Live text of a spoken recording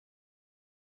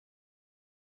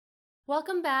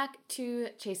Welcome back to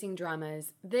Chasing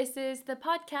Dramas. This is the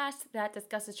podcast that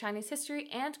discusses Chinese history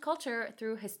and culture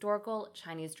through historical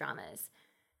Chinese dramas.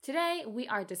 Today, we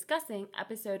are discussing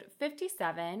episode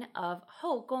 57 of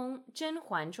后宫甄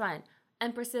嬛传,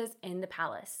 Empresses in the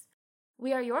Palace.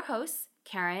 We are your hosts,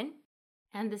 Karen.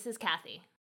 And this is Kathy.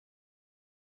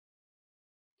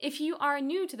 If you are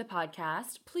new to the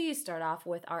podcast, please start off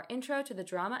with our intro to the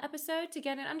drama episode to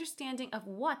get an understanding of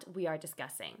what we are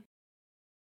discussing.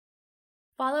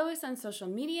 Follow us on social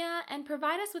media and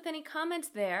provide us with any comments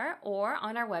there or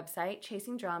on our website,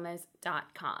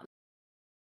 chasingdramas.com.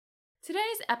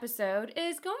 Today's episode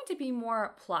is going to be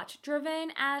more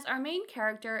plot-driven as our main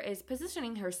character is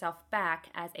positioning herself back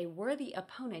as a worthy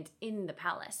opponent in the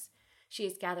palace. She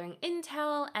is gathering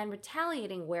intel and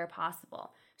retaliating where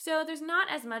possible, so there's not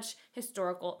as much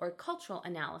historical or cultural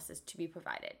analysis to be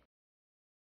provided.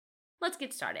 Let's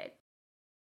get started.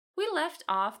 We left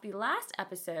off the last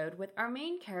episode with our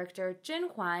main character,甄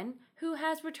嬛, who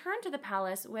has returned to the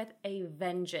palace with a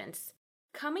vengeance,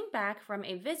 coming back from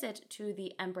a visit to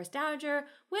the Empress Dowager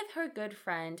with her good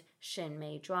friend, Shen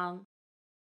Meizhuang.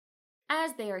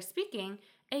 As they are speaking,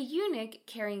 a eunuch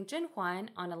carrying甄嬛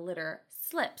on a litter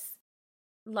slips.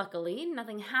 Luckily,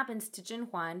 nothing happens to甄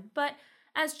嬛, but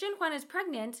as甄嬛is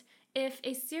pregnant, if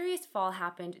a serious fall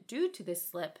happened due to this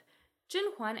slip,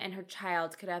甄嬛and her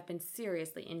child could have been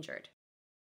seriously injured.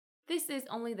 This is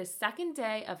only the second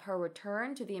day of her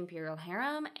return to the imperial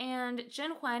harem, and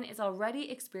甄嬛is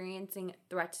already experiencing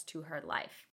threats to her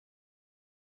life.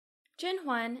甄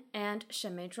嬛and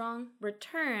Shen Meizhuang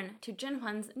return to甄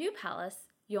嬛's new palace,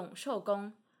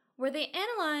 Yongshou-gong, where they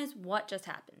analyze what just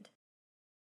happened.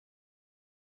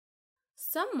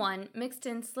 Someone mixed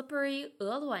in slippery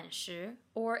鹅卵石,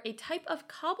 or a type of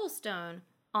cobblestone,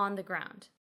 on the ground.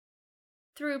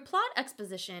 Through plot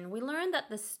exposition, we learn that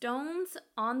the stones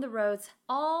on the roads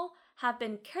all have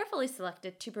been carefully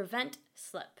selected to prevent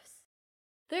slips.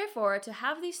 Therefore, to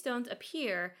have these stones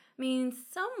appear means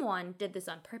someone did this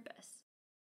on purpose.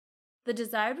 The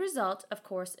desired result, of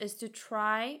course, is to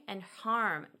try and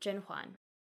harm甄嬛.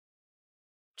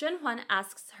甄嬛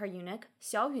asks her eunuch,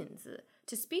 Xiao Yunzi,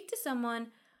 to speak to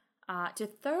someone to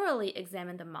thoroughly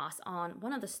examine the moss on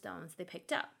one of the stones they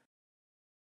picked up.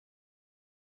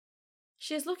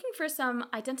 She is looking for some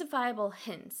identifiable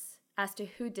hints as to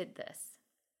who did this.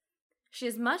 She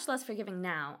is much less forgiving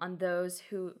now on those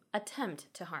who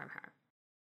attempt to harm her.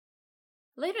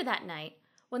 Later that night,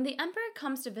 when the emperor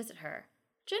comes to visit her,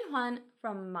甄嬛,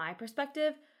 from my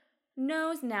perspective,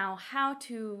 knows now how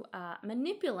to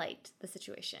manipulate the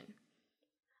situation.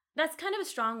 That's kind of a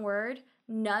strong word.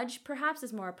 Nudge, perhaps,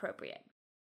 is more appropriate.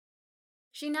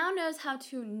 She now knows how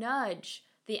to nudge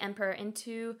the emperor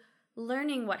into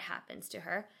learning what happens to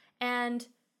her and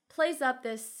plays up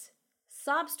this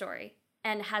sob story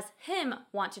and has him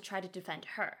want to try to defend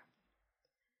her.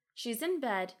 She's in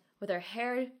bed with her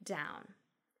hair down.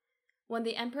 When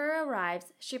the emperor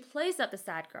arrives, she plays up the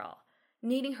sad girl,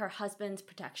 needing her husband's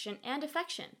protection and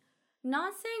affection,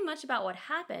 not saying much about what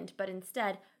happened, but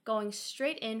instead going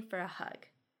straight in for a hug.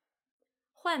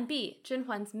 Huan Bi,甄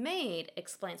嬛's maid,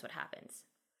 explains what happens.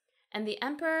 And the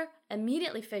emperor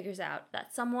immediately figures out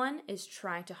that someone is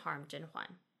trying to harm甄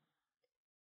嬛.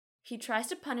 He tries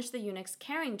to punish the eunuchs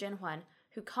carrying甄嬛,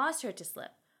 who caused her to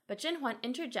slip, but甄嬛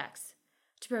interjects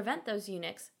to prevent those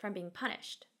eunuchs from being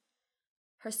punished.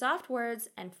 Her soft words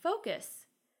and focus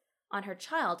on her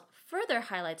child further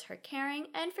highlights her caring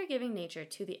and forgiving nature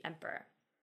to the emperor.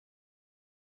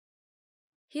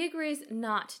 He agrees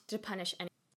not to punish anyone.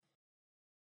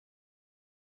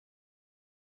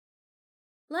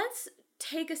 Let's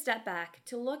take a step back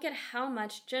to look at how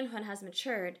much甄嬛has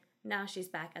matured now she's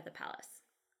back at the palace.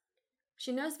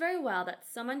 She knows very well that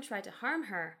someone tried to harm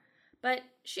her, but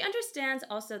she understands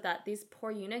also that these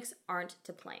poor eunuchs aren't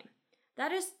to blame.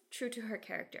 That is true to her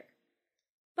character.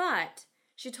 But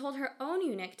she told her own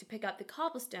eunuch to pick up the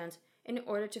cobblestones in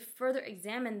order to further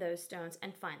examine those stones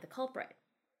and find the culprit.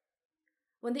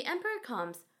 When the emperor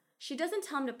comes, she doesn't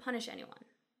tell him to punish anyone.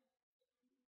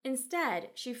 Instead,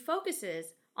 she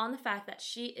focuses on the fact that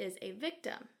she is a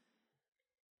victim.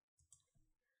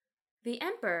 The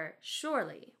emperor,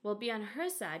 surely, will be on her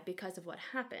side because of what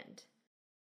happened.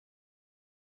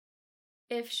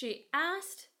 If she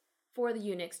asked for the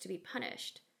eunuchs to be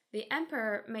punished, the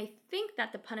emperor may think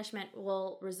that the punishment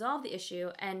will resolve the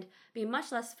issue and be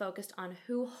much less focused on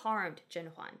who harmed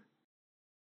甄嬛.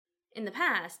 In the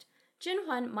past,甄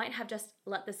嬛 might have just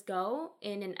let this go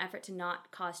in an effort to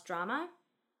not cause drama.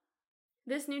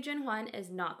 This new甄嬛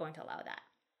is not going to allow that.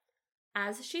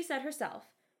 As she said herself,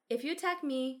 if you attack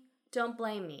me, don't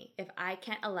blame me if I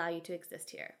can't allow you to exist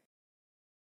here.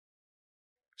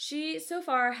 She so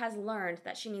far has learned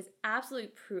that she needs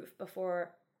absolute proof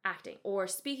before acting or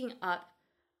speaking up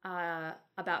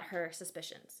about her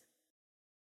suspicions.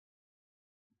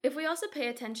 If we also pay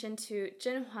attention to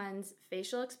Zhen Huan's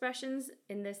facial expressions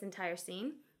in this entire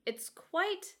scene, it's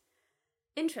quite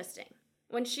interesting.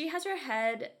 When she has her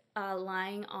head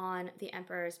lying on the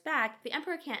emperor's back, the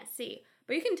emperor can't see,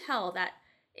 but you can tell that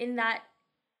in that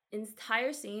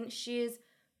entire scene, she is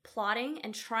plotting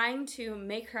and trying to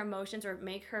make her emotions or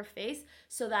make her face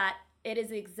so that it is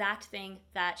the exact thing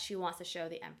that she wants to show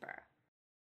the emperor.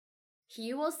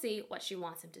 He will see what she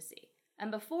wants him to see.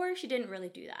 And before, she didn't really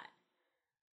do that.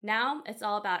 Now, it's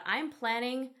all about, I'm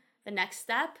planning the next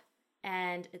step,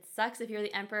 and it sucks if you're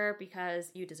the emperor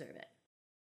because you deserve it.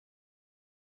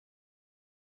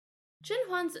 Zhen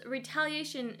Huan's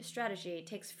retaliation strategy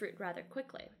takes fruit rather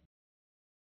quickly.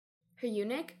 Her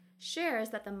eunuch shares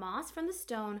that the moss from the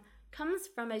stone comes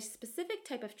from a specific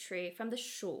type of tree from the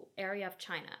Shu area of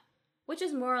China, which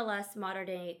is more or less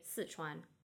modern-day Sichuan.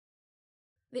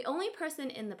 The only person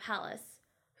in the palace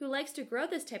who likes to grow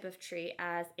this type of tree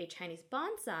as a Chinese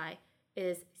bonsai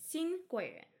is Xin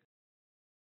Guiren.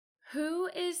 Who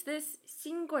is this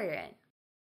Xin Guiren?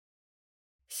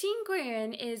 Xin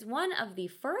Guiren is one of the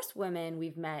first women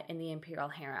we've met in the imperial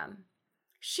harem.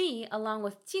 She, along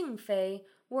with Jing Fei,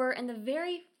 were in the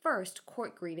very first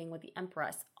court greeting with the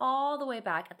empress all the way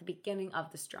back at the beginning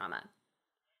of this drama.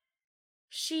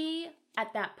 She,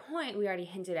 at that point we already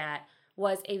hinted at,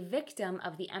 was a victim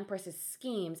of the empress's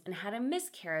schemes and had a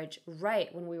miscarriage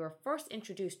right when we were first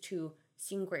introduced to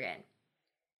Xin Guiren.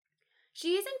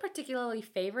 She isn't particularly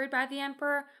favored by the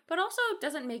emperor, but also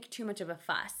doesn't make too much of a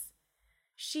fuss.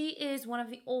 She is one of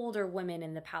the older women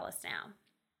in the palace now.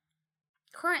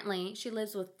 Currently, she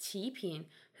lives with Qi Pin,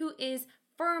 who is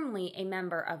firmly a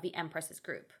member of the empress's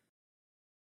group.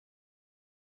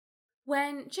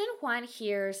 When Zhen Huan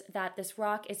hears that this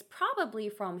rock is probably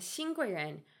from Xin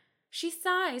Guiren, she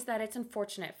sighs that it's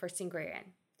unfortunate for Xin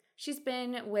Guiren. She's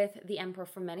been with the emperor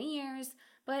for many years,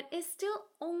 but is still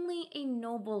only a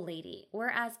noble lady,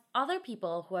 whereas other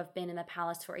people who have been in the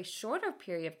palace for a shorter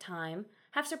period of time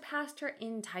have surpassed her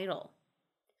in title.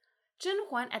 Zhen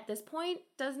Huan at this point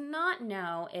does not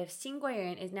know if Xin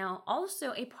Guiren is now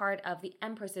also a part of the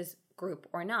empress's group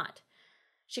or not.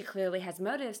 She clearly has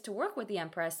motives to work with the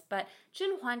empress, but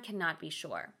Zhen Huan cannot be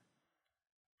sure.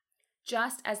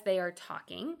 Just as they are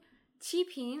talking, Qi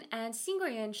Pin and Xin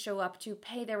Guiren show up to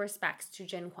pay their respects to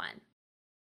Zhen Huan.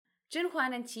 Zhen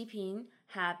Huan and Qi Pin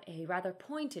have a rather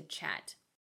pointed chat.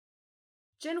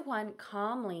 Zhen Huan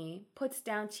calmly puts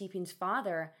down Qi Pin's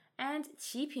father and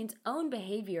Qi Pin's own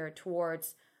behavior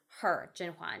towards her,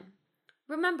 Zhen Huan.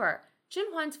 Remember,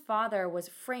 Zhen Huan's father was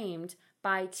framed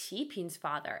by Qi Pin's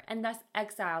father and thus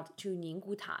exiled to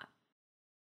Ningguta.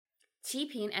 Qi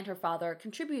Pin and her father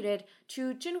contributed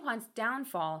to Zhen Huan's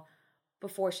downfall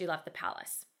before she left the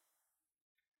palace.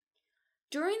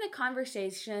 During the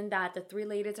conversation that the three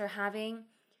ladies are having,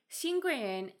 Xin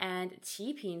Guiren and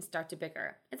Qi Pin start to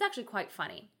bicker. It's actually quite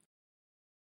funny.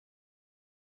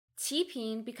 Qi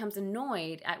Pin becomes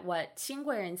annoyed at what Xin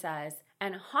Guiren says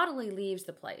and haughtily leaves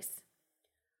the place.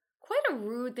 Quite a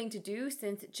rude thing to do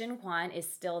since Zhen Huan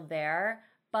is still there,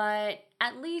 but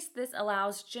at least this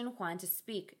allows Zhen Huan to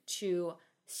speak to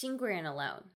Xin Guiren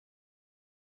alone.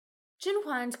 Zhen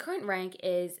Huan's current rank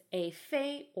is a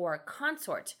fei or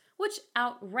consort, which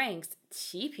outranks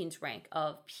Qi Pin's rank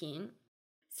of Pin.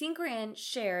 Xin Guiren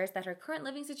shares that her current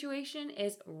living situation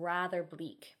is rather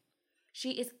bleak.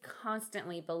 She is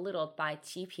constantly belittled by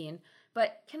Qi Pin,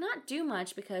 but cannot do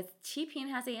much because Qi Pin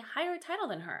has a higher title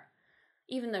than her,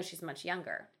 even though she's much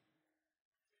younger.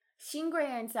 Xin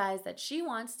Guiren says that she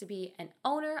wants to be an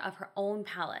owner of her own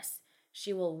palace.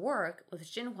 She will work with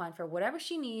Zhen Huan for whatever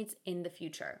she needs in the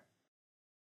future.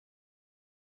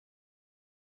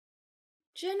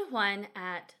 Zhen Huan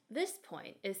at this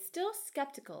point is still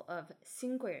skeptical of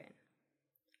Xin Guiren.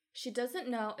 She doesn't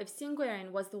know if Xin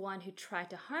Guiren was the one who tried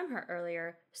to harm her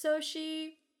earlier, so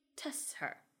she tests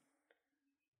her.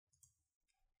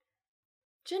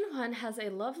 Zhen Huan has a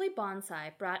lovely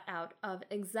bonsai brought out of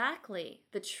exactly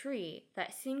the tree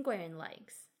that Xin Guiren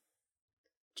likes.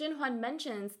 Zhen Huan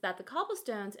mentions that the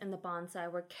cobblestones in the bonsai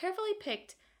were carefully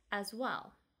picked as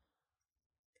well.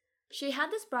 She had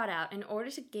this brought out in order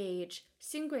to gauge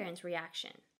Xin Guiren's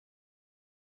reaction.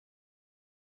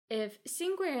 If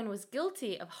Xin Guiren was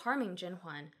guilty of harming Zhen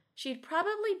Huan, she'd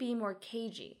probably be more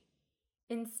cagey.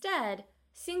 Instead,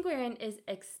 Xin Guiren is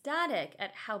ecstatic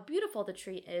at how beautiful the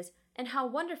tree is and how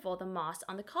wonderful the moss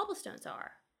on the cobblestones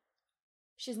are.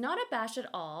 She's not abashed at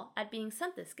all at being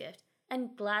sent this gift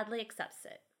and gladly accepts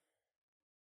it.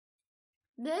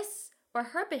 This, or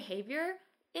her behavior,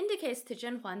 indicates to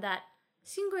Zhenhuan that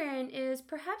Xin Guiran is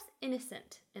perhaps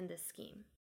innocent in this scheme.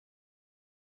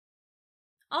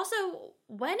 Also,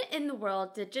 when in the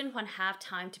world did Zhenhuan have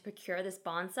time to procure this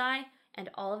bonsai and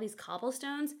all of these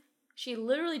cobblestones? She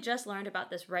literally just learned about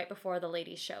this right before the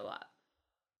ladies show up.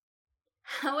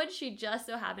 How would she just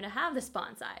so happen to have this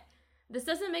bonsai? This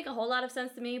doesn't make a whole lot of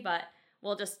sense to me, but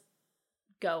we'll just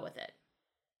go with it.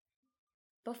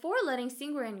 Before letting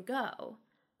Xin Guiran go,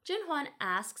 Zhenhuan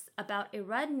asks about a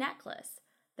red necklace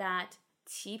that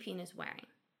Qi Pin is wearing.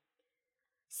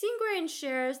 Xin Guiran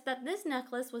shares that this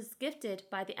necklace was gifted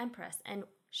by the Empress and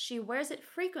she wears it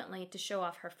frequently to show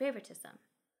off her favoritism.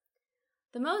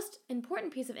 The most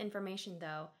important piece of information,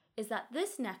 though, is that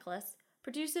this necklace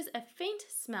produces a faint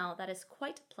smell that is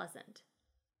quite pleasant.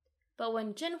 But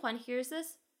when Zhenhuan hears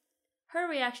this, her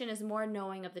reaction is more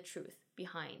knowing of the truth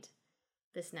behind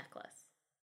this necklace.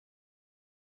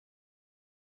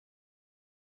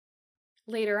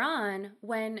 Later on,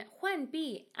 when Huan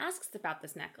Bi asks about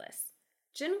this necklace,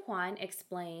 Zhenhuan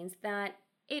explains that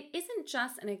it isn't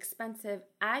just an expensive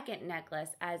agate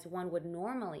necklace as one would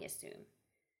normally assume.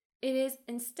 It is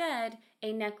instead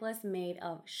a necklace made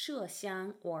of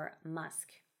shexiang or musk.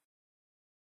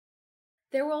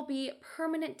 There will be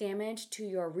permanent damage to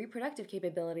your reproductive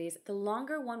capabilities the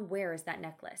longer one wears that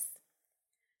necklace.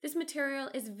 This material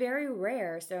is very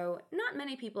rare, so not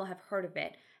many people have heard of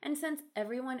it, and since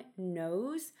everyone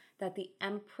knows that the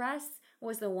Empress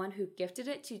was the one who gifted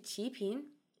it to Qi Pin,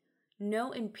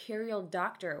 no imperial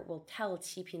doctor will tell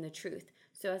Qi Pin the truth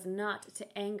so as not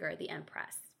to anger the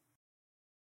Empress.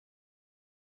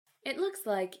 It looks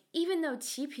like even though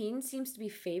Qi Pin seems to be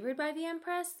favored by the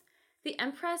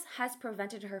Empress has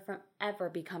prevented her from ever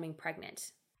becoming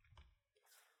pregnant.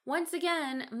 Once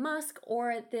again, musk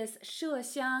or this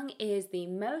shexiang is the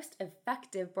most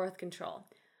effective birth control.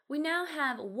 We now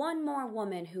have one more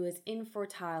woman who is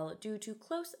infertile due to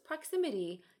close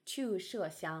proximity to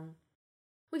shexiang.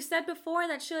 We've said before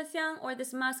that shexiang or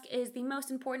this musk is the most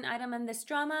important item in this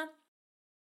drama.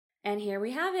 And here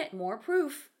we have it, more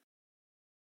proof.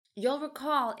 You'll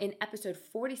recall in episode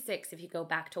 46, if you go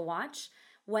back to watch,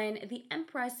 when the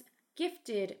Empress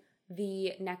gifted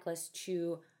the necklace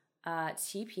to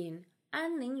Qi Pin,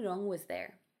 An Lingrong was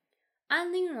there.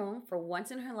 An Lingrong, for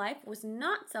once in her life, was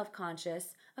not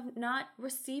self-conscious of not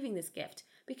receiving this gift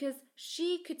because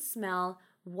she could smell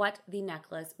what the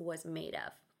necklace was made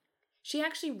of. She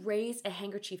actually raised a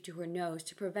handkerchief to her nose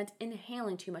to prevent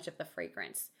inhaling too much of the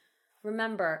fragrance.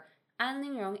 Remember, An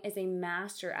Lingrong is a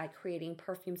master at creating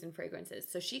perfumes and fragrances,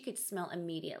 so she could smell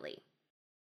immediately.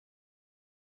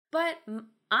 But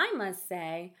I must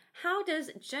say, how does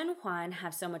Zhenhuan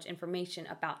have so much information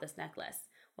about this necklace?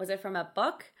 Was it from a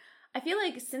book? I feel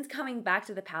like since coming back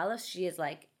to the palace, she is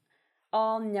like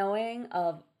all-knowing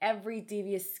of every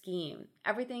devious scheme.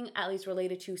 Everything at least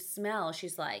related to smell,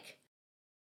 she's like,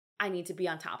 I need to be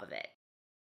on top of it.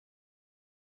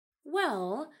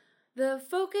 Well, the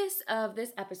focus of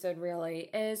this episode really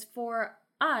is for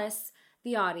us,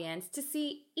 the audience, to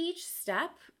see each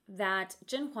step that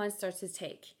Zhenhuan starts to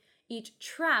take, each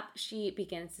trap she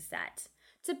begins to set,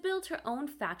 to build her own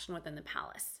faction within the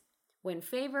palace, win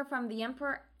favor from the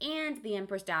emperor and the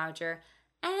empress dowager,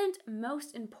 and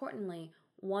most importantly,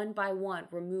 one by one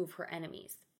remove her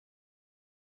enemies.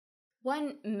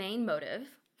 One main motive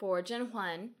for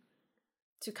Zhenhuan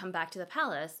to come back to the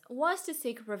palace was to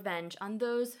seek revenge on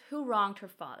those who wronged her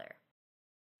father.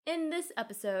 In this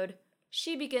episode,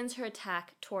 she begins her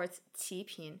attack towards Qi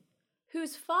Pin,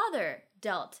 whose father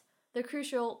dealt the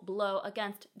crucial blow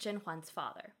against Zhenhuan's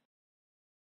father.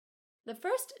 The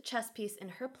first chess piece in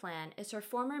her plan is her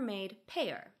former maid,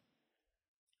 Pei.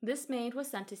 This maid was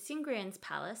sent to Xin Guiran's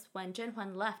palace when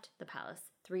Zhenhuan left the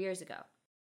palace 3 years ago.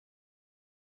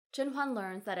 Zhenhuan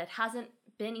learns that it hasn't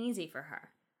been easy for her.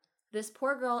 This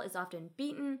poor girl is often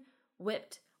beaten,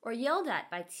 whipped, or yelled at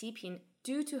by Qi Pin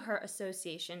due to her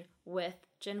association with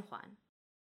Zhenhuan.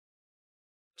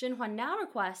 Zhenhuan now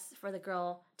requests for the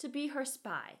girl to be her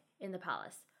spy in the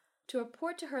palace, to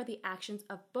report to her the actions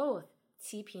of both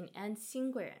Qi Pin and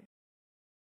Xin Guiran.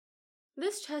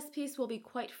 This chess piece will be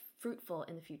quite fruitful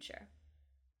in the future.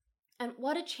 And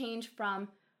what a change from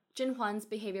Zhenhuan's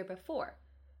behavior before.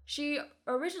 She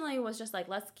originally was just like,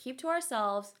 let's keep to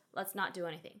ourselves, let's not do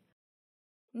anything.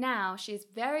 Now she's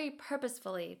very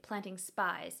purposefully planting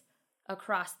spies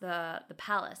across the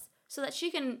palace so that she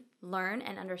can learn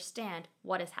and understand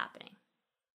what is happening.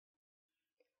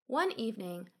 One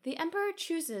evening, the emperor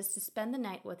chooses to spend the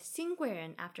night with Xin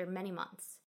Guiran after many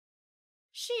months.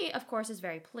 She, of course, is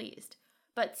very pleased,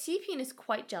 but Qi Pin is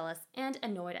quite jealous and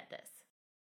annoyed at this.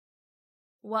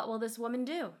 What will this woman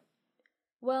do?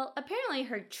 Well, apparently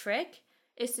her trick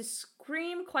is to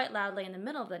scream quite loudly in the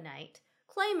middle of the night,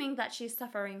 claiming that she's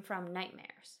suffering from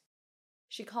nightmares.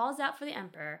 She calls out for the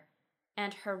emperor,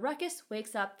 and her ruckus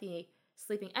wakes up the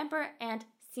sleeping emperor and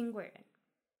Xinguiren.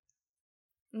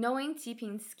 Knowing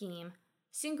Qiping's scheme,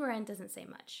 Xinguiren doesn't say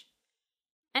much.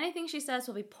 Anything she says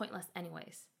will be pointless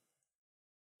anyways.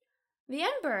 The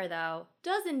emperor, though,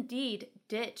 does indeed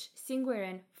ditch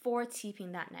Xinguiren for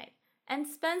Qiping that night, and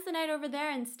spends the night over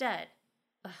there instead.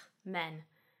 Ugh, men.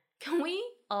 Can we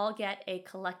all get a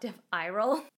collective eye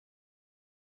roll?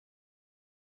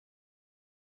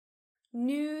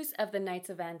 News of the night's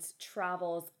events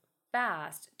travels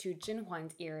fast to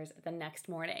Jinhuan's ears the next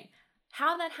morning.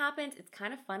 How that happens, it's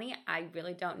kind of funny. I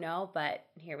really don't know, but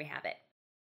here we have it.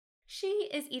 She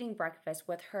is eating breakfast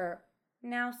with her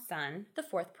now son, the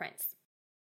fourth prince.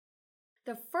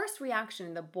 The first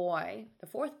reaction the boy, the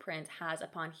fourth prince, has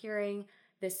upon hearing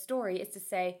this story is to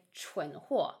say 蠢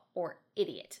货, or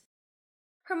idiot.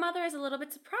 Her mother is a little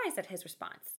bit surprised at his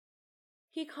response.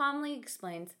 He calmly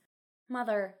explains,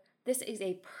 "Mother, this is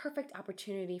a perfect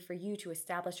opportunity for you to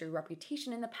establish your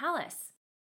reputation in the palace."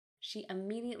 She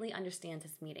immediately understands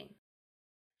his meaning.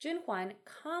 Jinhuan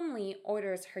calmly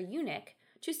orders her eunuch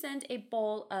to send a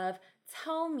bowl of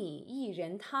糙米薏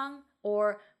仁汤,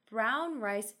 or brown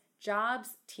rice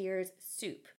jobs tears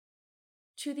soup,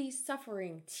 to the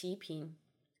suffering Qiping.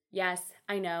 Yes,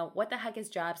 I know, what the heck is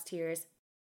jobs tears?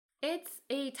 It's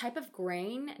a type of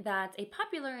grain that's a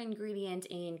popular ingredient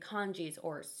in congis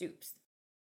or soups.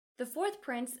 The fourth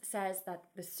prince says that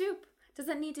the soup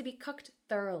doesn't need to be cooked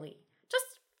thoroughly.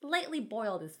 Just lightly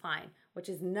boiled is fine, which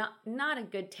is not a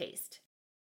good taste.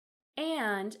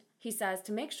 And he says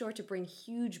to make sure to bring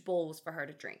huge bowls for her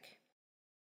to drink.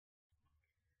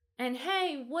 And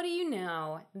hey, what do you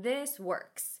know? This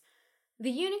works. The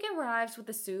eunuch arrives with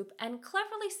the soup and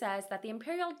cleverly says that the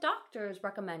imperial doctors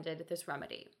recommended this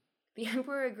remedy. The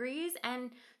emperor agrees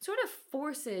and sort of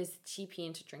forces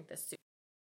Qiping to drink this soup.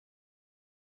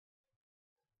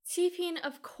 Qiping,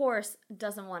 of course,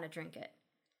 doesn't want to drink it.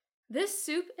 This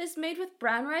soup is made with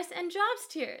brown rice and jobs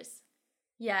tears.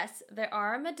 Yes, there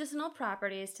are medicinal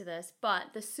properties to this,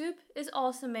 but the soup is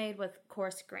also made with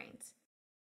coarse grains.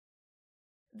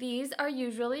 These are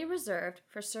usually reserved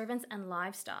for servants and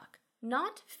livestock,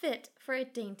 not fit for a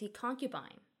dainty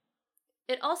concubine.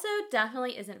 It also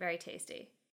definitely isn't very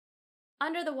tasty.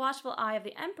 Under the watchful eye of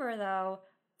the emperor, though,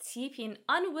 Qiping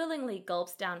unwillingly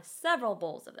gulps down several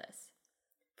bowls of this.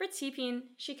 For Qiping,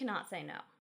 she cannot say no.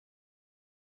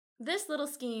 This little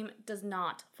scheme does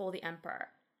not fool the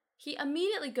emperor. He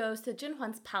immediately goes to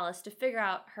Jinhuan's palace to figure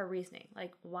out her reasoning,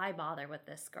 like why bother with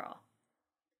this girl?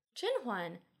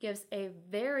 Jinhuan gives a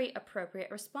very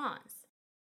appropriate response.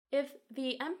 If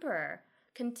the emperor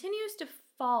continues to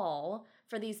fall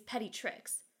for these petty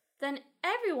tricks, then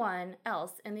everyone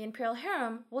else in the imperial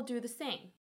harem will do the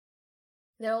same.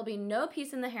 There will be no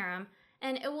peace in the harem,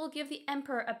 and it will give the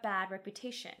emperor a bad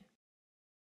reputation.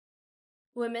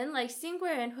 Women like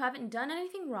Xinguiren who haven't done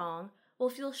anything wrong will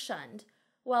feel shunned,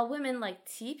 while women like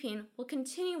Qiping will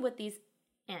continue with these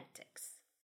antics.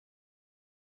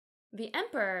 The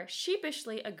emperor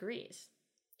sheepishly agrees.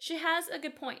 She has a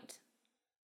good point.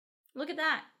 Look at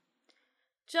that.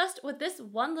 Just with this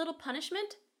one little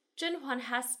punishment, Jinhuan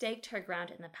has staked her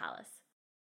ground in the palace.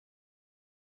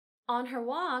 On her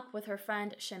walk with her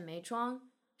friend Shen Meizhuang,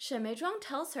 Shen Meizhuang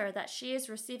tells her that she is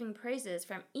receiving praises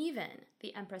from even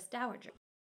the Empress Dowager.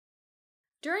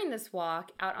 During this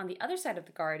walk, out on the other side of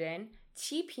the garden,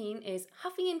 Qiping is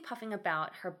huffing and puffing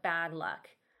about her bad luck.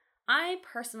 I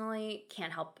personally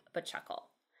can't help but chuckle.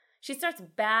 She starts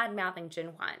bad-mouthing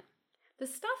Jinhuan. The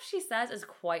stuff she says is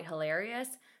quite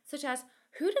hilarious, such as,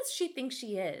 "Who does she think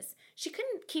she is? She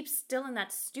couldn't keep still in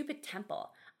that stupid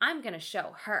temple. I'm gonna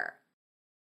show her."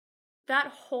 That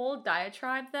whole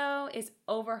diatribe, though, is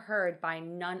overheard by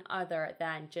none other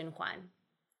than Jinhuan.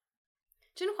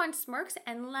 Jinhuan smirks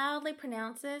and loudly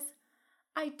pronounces,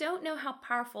 "I don't know how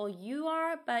powerful you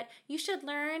are, but you should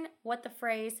learn what the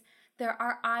phrase, 'there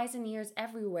are eyes and ears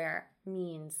everywhere,'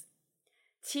 means."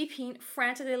 Qiping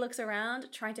frantically looks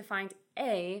around, trying to find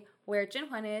A, where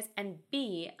Jinhuan is, and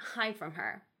B, hide from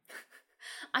her.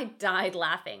 I died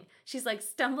laughing. She's like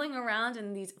stumbling around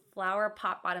in these flower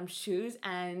pot bottom shoes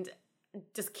and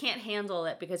just can't handle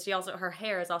it because her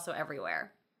hair is also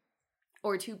everywhere.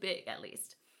 Or too big, at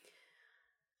least.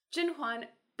 Jinhuan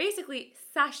basically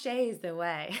sachets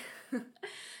away.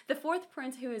 The fourth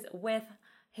prince, who is with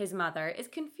his mother, is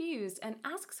confused and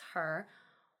asks her,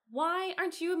 "Why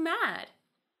aren't you mad?"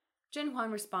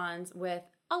 Jinhuan responds with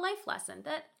a life lesson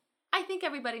that I think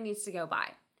everybody needs to go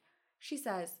by. She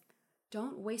says,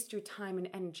 "Don't waste your time and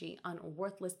energy on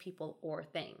worthless people or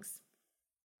things."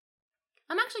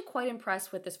 I'm actually quite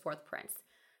impressed with this fourth prince.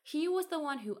 He was the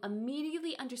one who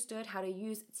immediately understood how to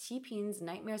use Qi Pin's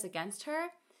nightmares against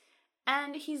her,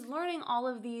 and he's learning all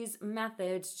of these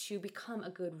methods to become a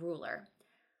good ruler.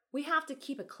 We have to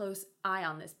keep a close eye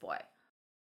on this boy.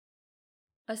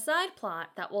 A side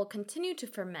plot that will continue to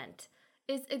ferment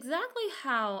is exactly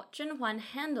how Zhen Huan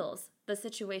handles the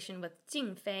situation with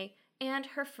Jing Fei and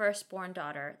her firstborn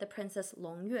daughter, the Princess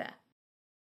Long Yue.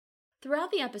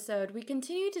 Throughout the episode, we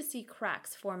continue to see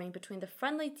cracks forming between the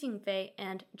friendly Jing Fei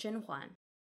and Zhen Huan.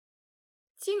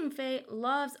 Jing Fei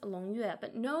loves Long Yue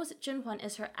but knows Zhen Huan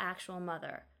is her actual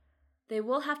mother. They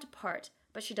will have to part,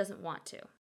 but she doesn't want to.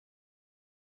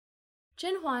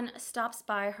 Zhen Huan stops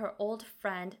by her old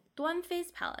friend Duan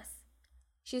Fei's palace.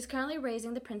 She is currently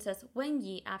raising the Princess Wen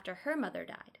Yi after her mother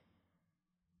died.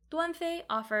 Duan Fei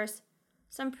offers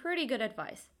some pretty good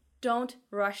advice. Don't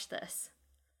rush this.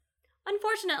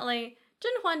 Unfortunately,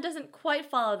 Zhen Huan doesn't quite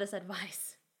follow this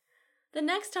advice. The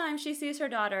next time she sees her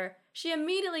daughter, she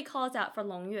immediately calls out for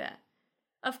Long Yue.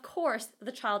 Of course,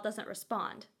 the child doesn't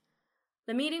respond.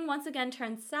 The meeting once again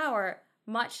turns sour,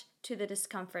 much to the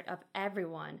discomfort of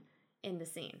everyone in the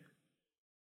scene.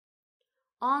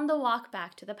 On the walk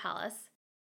back to the palace,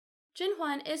 Zhen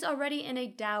Huan is already in a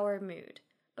dour mood,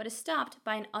 but is stopped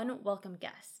by an unwelcome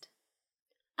guest.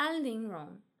 An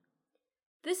Lingrong.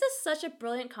 This is such a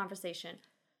brilliant conversation.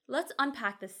 Let's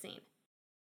unpack this scene.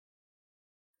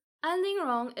 An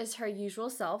Lingrong is her usual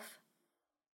self,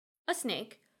 a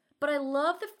snake, but I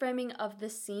love the framing of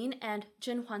this scene and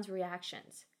Zhen Huan's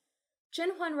reactions.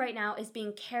 Zhen Huan right now is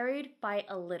being carried by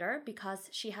a litter because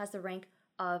she has the rank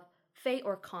of Fei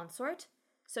or consort,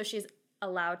 so she's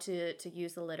allowed to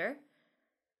use the litter.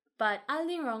 But An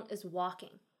Lingrong is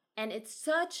walking, and it's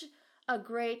such a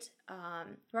great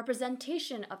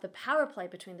representation of the power play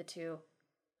between the two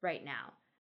right now.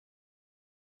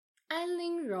 An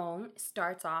Lingrong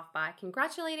starts off by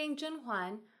congratulating Zhen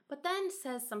Huan, but then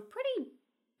says some pretty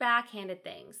backhanded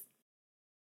things.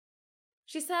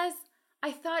 She says,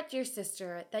 "I thought, dear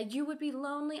sister, that you would be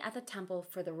lonely at the temple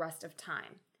for the rest of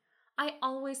time. I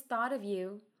always thought of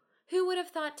you. Who would have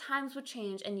thought times would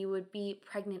change and you would be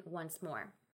pregnant once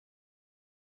more?"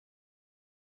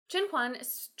 Zhen Huan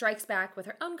strikes back with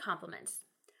her own compliments.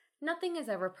 Nothing is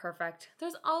ever perfect.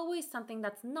 There's always something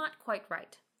that's not quite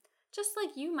right. Just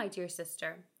like you, my dear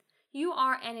sister. You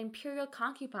are an imperial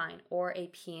concubine or a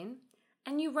pin,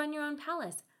 and you run your own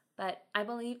palace, but I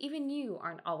believe even you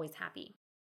aren't always happy.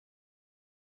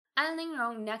 An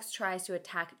Lingrong next tries to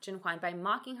attack Zhen Huan by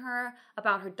mocking her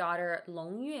about her daughter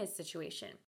Long Yue's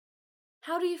situation.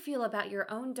 How do you feel about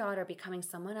your own daughter becoming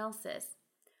someone else's?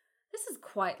 This is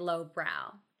quite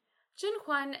lowbrow. Zhen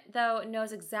Huan, though,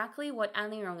 knows exactly what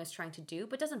An Lingrong is trying to do,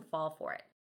 but doesn't fall for it.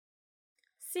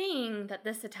 Seeing that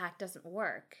this attack doesn't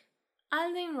work,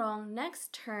 An Lingrong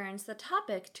next turns the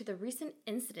topic to the recent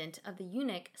incident of the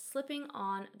eunuch slipping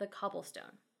on the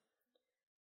cobblestone.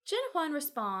 Zhen Huan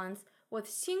responds with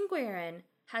Xin Guiren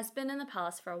has been in the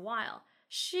palace for a while.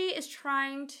 She is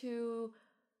trying to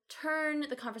turn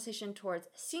the conversation towards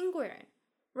Xin Guiren.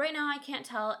 Right now I can't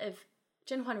tell if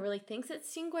Zhen Huan really thinks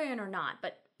it's Xin Guiren or not,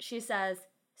 but she says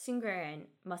Xin Guiren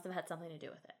must have had something to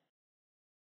do with it.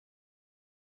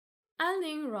 An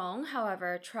Lingrong,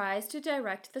 however, tries to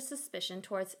direct the suspicion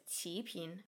towards Qi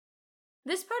Pin.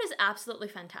 This part is absolutely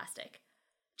fantastic.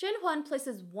 Zhen Huan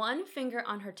places one finger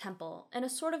on her temple in a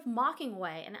sort of mocking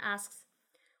way and asks,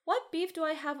 "What beef do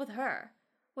I have with her?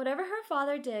 Whatever her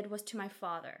father did was to my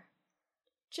father."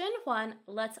 Zhen Huan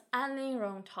lets An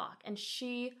Lingrong talk, and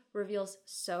she reveals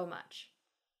so much.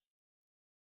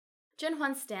 Zhen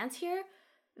Huan's stance here,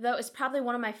 though, is probably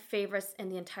one of my favorites in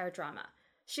the entire drama.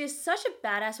 She is such a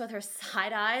badass with her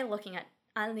side eye looking at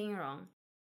An Lingrong.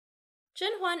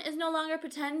 Zhen Huan is no longer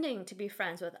pretending to be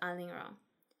friends with An Lingrong.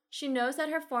 She knows that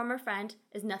her former friend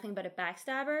is nothing but a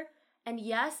backstabber, and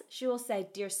yes, she will say,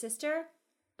 "Dear sister,"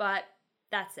 but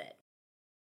that's it.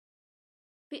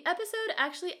 The episode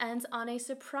actually ends on a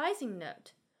surprising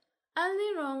note. An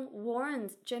Lingrong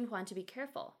warns Zhen Huan to be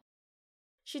careful.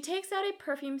 She takes out a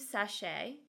perfume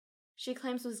sachet she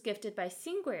claims was gifted by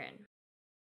Xin Guiren.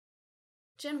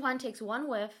 Zhen Huan takes one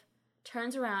whiff,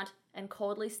 turns around, and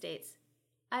coldly states,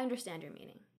 "I understand your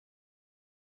meaning."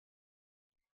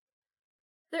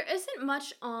 There isn't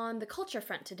much on the culture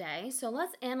front today, so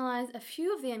let's analyze a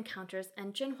few of the encounters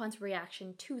and Zhen Huan's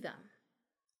reaction to them.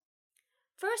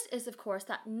 First is, of course,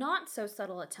 that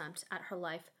not-so-subtle attempt at her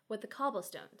life with the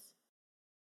cobblestones.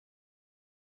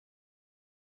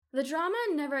 The drama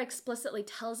never explicitly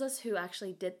tells us who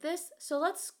actually did this, so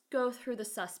let's go through the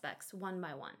suspects one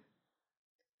by one.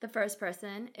 The first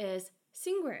person is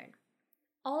Xin Guiren.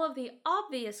 All of the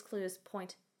obvious clues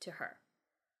point to her.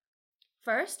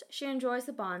 First, she enjoys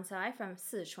the bonsai from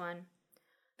Sichuan.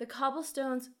 The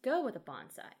cobblestones go with the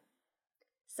bonsai.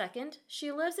 Second,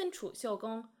 she lives in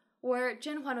Chuxiugong, where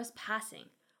Jinhuan was passing,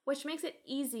 which makes it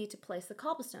easy to place the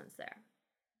cobblestones there.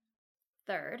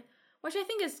 Third, which I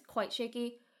think is quite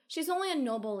shaky, she's only a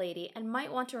noble lady and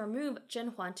might want to remove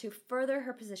Jinhuan to further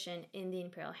her position in the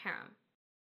imperial harem.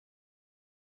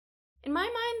 In my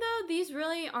mind, though, these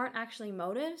really aren't actually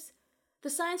motives. The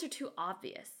signs are too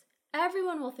obvious.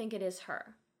 Everyone will think it is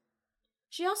her.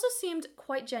 She also seemed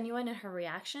quite genuine in her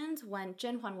reactions when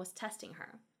Jinhuan was testing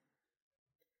her.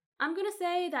 I'm going to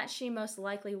say that she most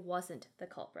likely wasn't the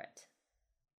culprit.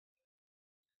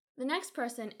 The next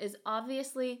person is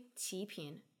obviously Qi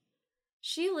Pin.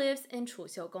 She lives in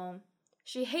Chuxiugong.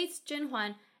 She hates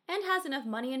Jinhuan and has enough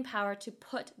money and power to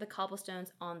put the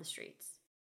cobblestones on the streets.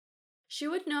 She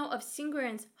would know of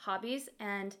Xinguaren's hobbies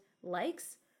and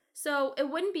likes, so it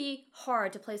wouldn't be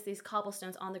hard to place these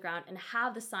cobblestones on the ground and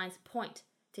have the signs point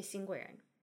to Xinguaren.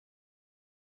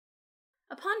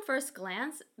 Upon first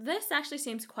glance, this actually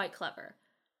seems quite clever.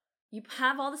 You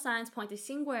have all the signs point to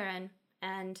Xinguaren,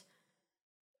 and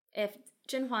if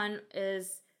Jinhuan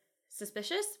is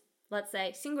suspicious, let's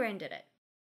say Xinguaren did it.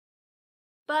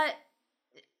 But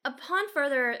upon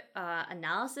further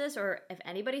analysis, or if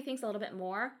anybody thinks a little bit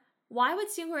more, why would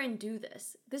Xinguaren do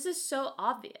this? This is so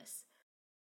obvious.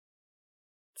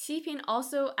 Qi Pin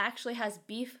also actually has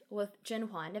beef with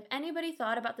Jinhuan. If anybody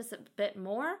thought about this a bit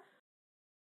more,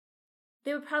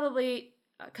 they would probably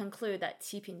conclude that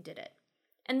Qi Pin did it.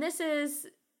 And this is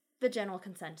the general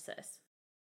consensus.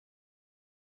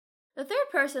 The third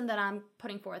person that I'm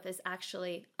putting forth is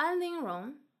actually An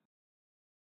Lingrong.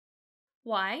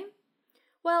 Why?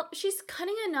 Well, she's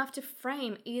cunning enough to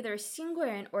frame either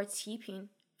Xinguaren or Qi Pin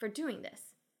for doing this.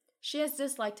 She has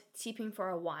disliked Qi Pin for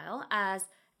a while, as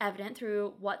evident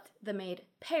through what the maid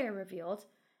Pear revealed,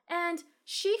 and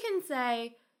she can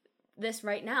say this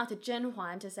right now to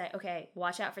Jinhuan to say, okay,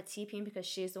 watch out for Qi Pin because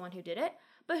she's the one who did it,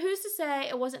 but who's to say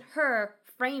it wasn't her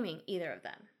framing either of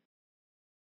them?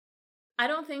 I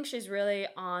don't think she's really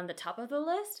on the top of the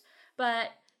list, but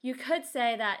you could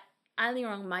say that An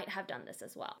Lingrong might have done this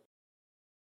as well.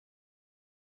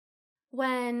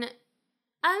 When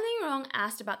An Lingrong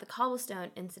asked about the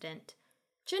cobblestone incident,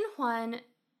 Jinhuan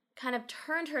kind of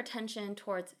turned her attention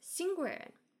towards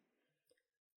Xinguaren.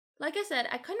 Like I said,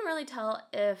 I couldn't really tell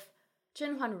if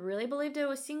Jinhuan really believed it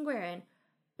was Xinguaren,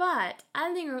 but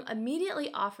An Lingrong immediately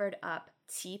offered up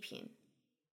Qi Pin.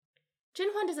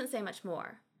 Jinhuan doesn't say much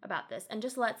more about this and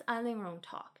just lets An Lingrong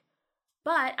talk.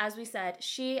 But as we said,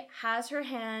 she has her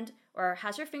hand or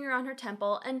has her finger on her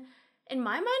temple, and in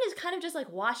my mind is kind of just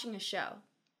like watching a show.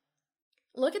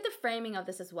 Look at the framing of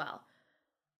this as well.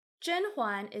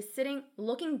 Jinhuan is sitting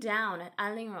looking down at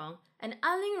An Lingrong, and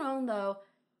An Lingrong, though,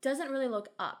 doesn't really look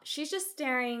up. She's just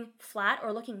staring flat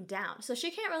or looking down, so she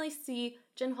can't really see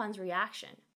Jinhuan's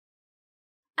reaction.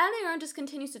 An Lingrong just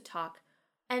continues to talk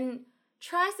and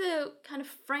tries to kind of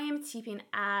frame Qi Pin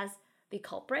as the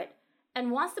culprit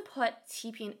and wants to put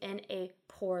Qi Pin in a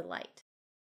poor light.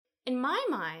 In my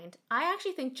mind, I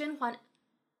actually think Jinhuan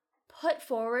put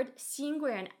forward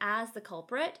Xinguaren as the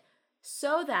culprit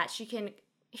so that she can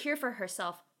hear for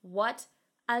herself what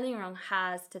An Lingrong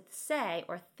has to say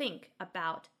or think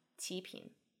about Qi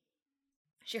Pin.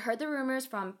 She heard the rumors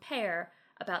from Pear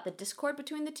about the discord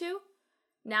between the two.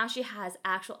 Now she has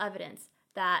actual evidence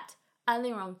that An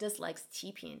Lingrong dislikes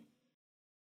Qi Pin.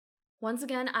 Once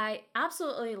again, I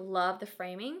absolutely love the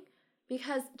framing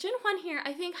because Jinhuan here,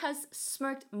 I think, has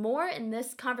smirked more in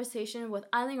this conversation with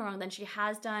An Lingrong than she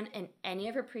has done in any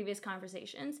of her previous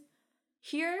conversations.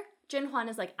 Here, Jinhuan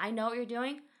is like, I know what you're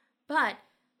doing, but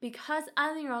because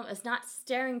An Lingrong is not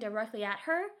staring directly at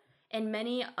her in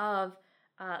many of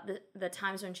the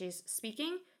times when she's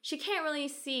speaking, she can't really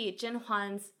see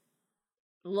Jinhuan's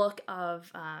look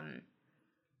of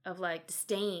like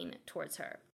disdain towards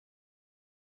her.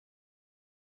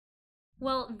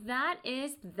 Well, that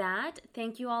is that.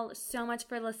 Thank you all so much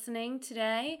for listening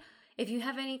today. If you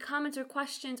have any comments or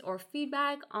questions or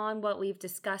feedback on what we've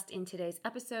discussed in today's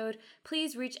episode,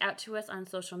 please reach out to us on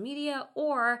social media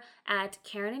or at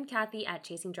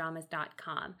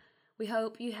KarenandKathy@chasingdramas.com. We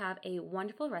hope you have a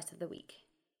wonderful rest of the week.